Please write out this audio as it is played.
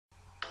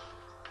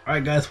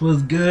Alright guys,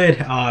 what's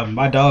good?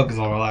 My dog is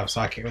all alive, so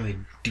I can't really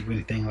do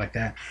anything like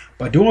that.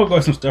 But I do want to go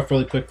over some stuff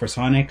really quick for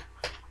Sonic.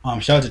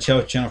 Shout out to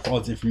Chell's channel for all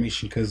this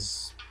information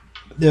because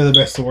they're the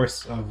best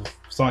source of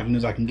Sonic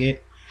news I can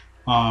get.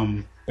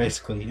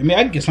 Basically, I mean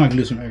I can get Sonic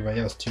news from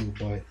everybody else too,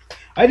 but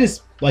I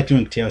just like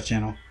doing Chell's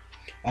channel.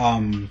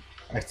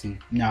 Actually,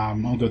 nah,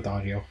 I'm good with the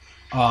audio.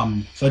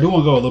 So I do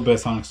want to go a little bit of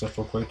Sonic stuff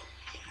real quick.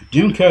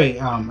 Jim Carrey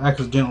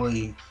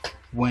accidentally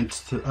went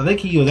to, I think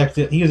he was at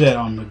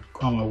a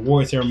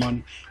award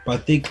ceremony, but I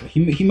think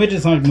he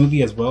mentioned Sonic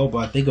movie as well, but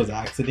I think it was an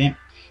accident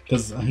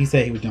because he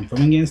said he was done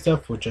filming it and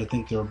stuff, which I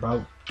think they're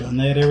about done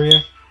that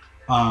area.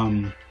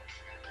 Kind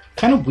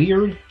of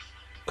weird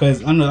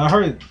because I don't know, I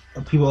heard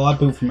a lot of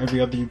people from every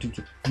other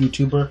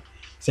YouTuber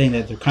saying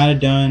that they're kind of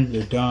done,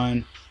 they're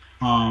done.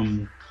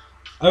 I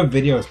have a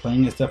video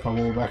explaining this stuff. I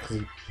will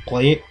actually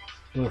play it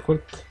real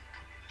quick,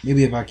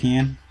 maybe if I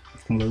can.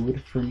 It's gonna load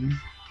for me.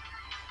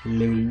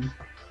 Loading.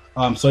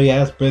 So yeah,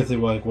 that's basically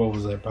like what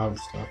was it about and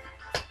stuff.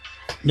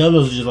 The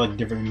others are just like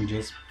different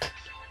images.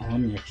 Let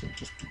me actually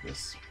just do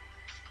this.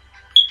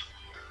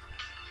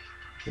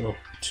 Oh,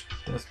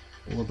 that's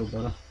a little bit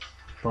better.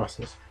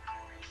 Progress.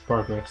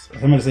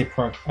 I'm gonna say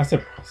I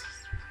said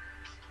process.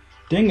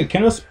 Dang it,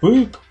 can I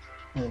speak?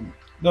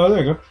 No,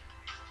 there you go.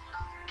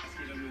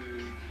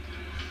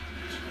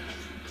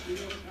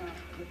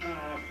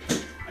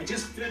 I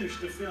just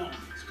finished the film.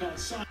 It's called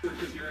Sonic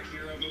because you're a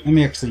hero. Let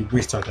me actually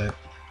restart that.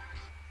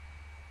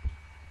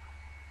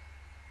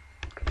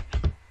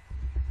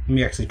 Let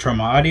me actually turn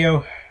my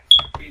audio.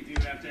 We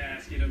do have to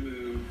ask you to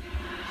move.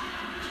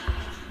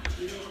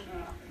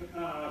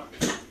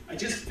 I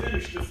just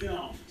finished the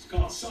film. It's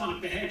called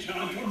Sonic the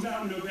Hedgehog. It comes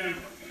out in November.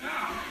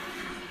 Oh,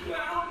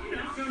 well,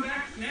 come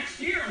back next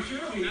year. I'm sure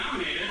it'll be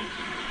nominated.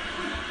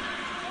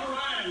 All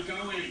right, I'm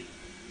going.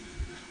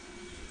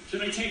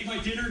 Should I take my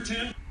dinner,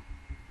 Tim?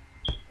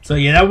 So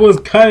yeah, that was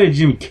kind of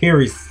Jim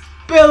Carrey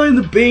spilling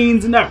the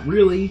beans, not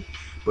really,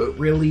 but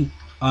really.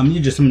 It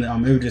was just some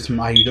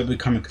IDW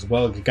comic as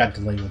well. It got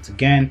delayed once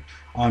again.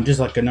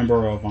 Just like a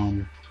number of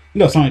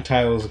Sonic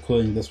titles,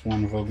 including this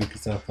one, Vogue and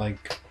stuff.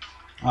 Like,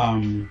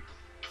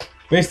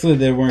 basically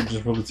they weren't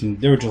just releasing;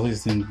 they were just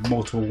releasing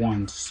multiple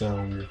ones.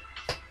 So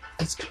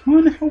it's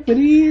kind of how it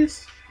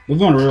is. If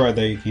you want to rewrite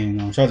there, you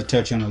can. Shout out to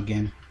Tell Channel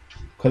again,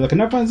 because I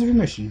cannot find this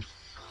information.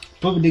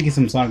 But we did get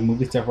some Sonic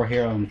movie stuff right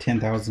here.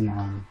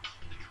 10,000.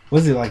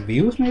 Was it like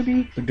views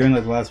maybe? But during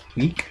like the last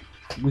week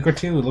or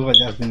two, it looked like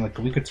that's been like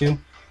a week or two.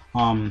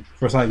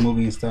 For Sonic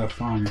movie and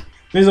stuff.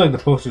 There's like the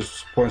posters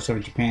supporting stuff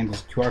in Japan.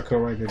 There's a QR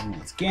code right there. If you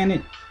want to scan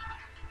it.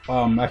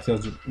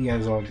 Actually, yeah,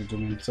 there's all good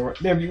doing. So right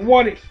there, if you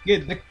want it,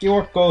 get the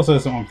QR code. So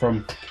it's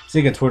from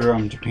Sega Twitter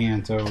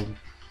Japan. So if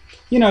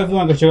you want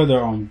to go check out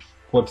their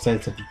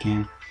websites if you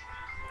can.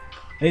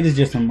 It is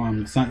just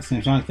some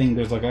Sonic thing.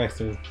 There's like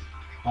extra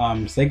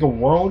Sega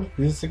World.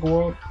 Is it Sega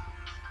World?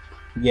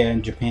 Yeah,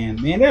 in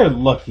Japan. Man, they're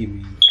lucky,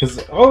 man.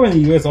 Because over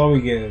in the US, all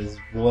we get is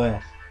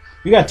what.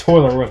 We got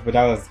Toilet Roast, but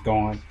that was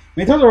gone. I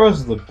mean, Toilet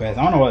Roast was the best.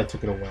 I don't know why they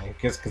took it away. I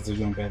guess because they're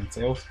doing bad in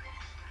sales.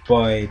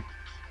 But it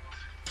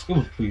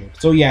was weird.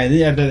 So yeah,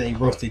 after they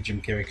roasted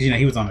Jim Carrey, because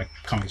he was on a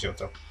comedy show,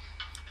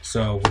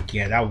 so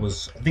yeah, that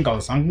was I think all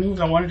the Sonic news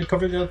I wanted to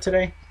cover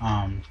today.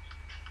 Yeah,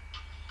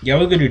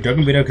 we're gonna do a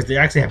Dogen video because they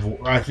actually have.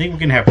 I think we're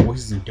gonna have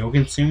voices in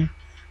Dogen soon,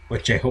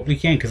 which I hope we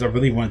can because I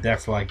really wanted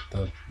that for like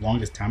the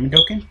longest time in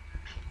Dogen.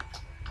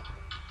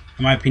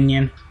 In my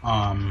opinion,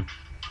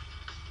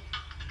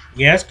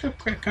 yeah, it's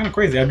kind of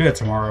crazy. I'll do it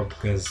tomorrow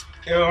because,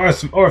 or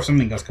if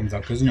something else comes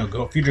out, because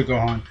Future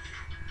Gohan,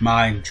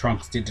 my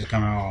Trunks did just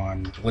come out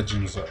on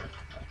Legends.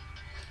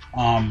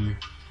 Plus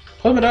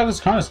my dog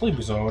is kind of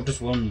sleepy, so I'll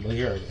just let him lay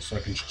here, I guess, so I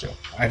can chill.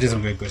 I'm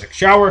gonna go take a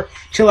shower,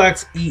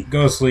 chillax, eat,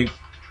 go to sleep.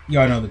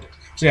 Y'all know the deal.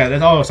 So yeah,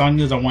 that's all the Sonic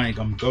news I wanted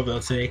to go over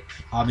today.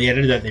 The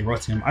editor that they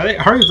wrote to him, I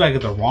heard he was like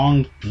the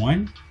wrong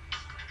one.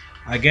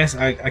 I guess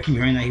I keep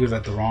hearing that he was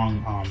at the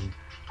wrong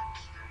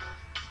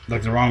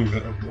like the wrong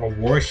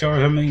award show or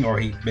something, or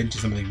he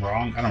mentioned something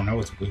wrong. I don't know.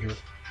 It's weird.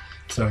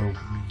 So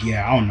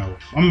yeah, I don't know.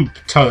 I'm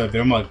telling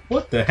you, I'm like,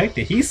 what the heck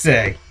did he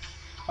say?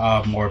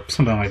 Or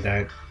something like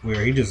that,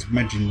 where he just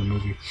mentioned the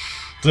movie.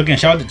 So again,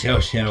 shout out to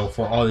Chell's channel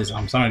for all this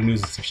Sonic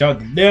news and stuff. Shout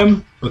out to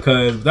them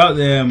because without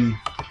them,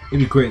 it'd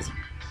be crazy.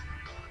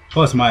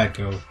 Plus my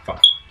echo.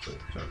 Fuck.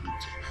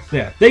 So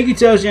yeah, thank you,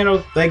 Chell's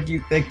channel. Thank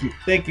you. So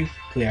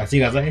yeah, I'll see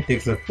you guys later.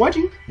 Thanks for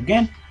watching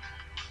again.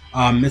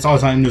 It's all the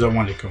Sonic news I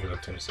wanted to cover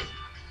up today. So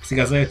see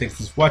you guys later.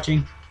 Thanks for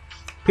watching.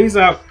 Peace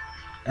out.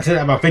 I said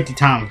that about 50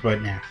 times,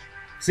 but now.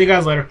 See you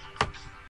guys later.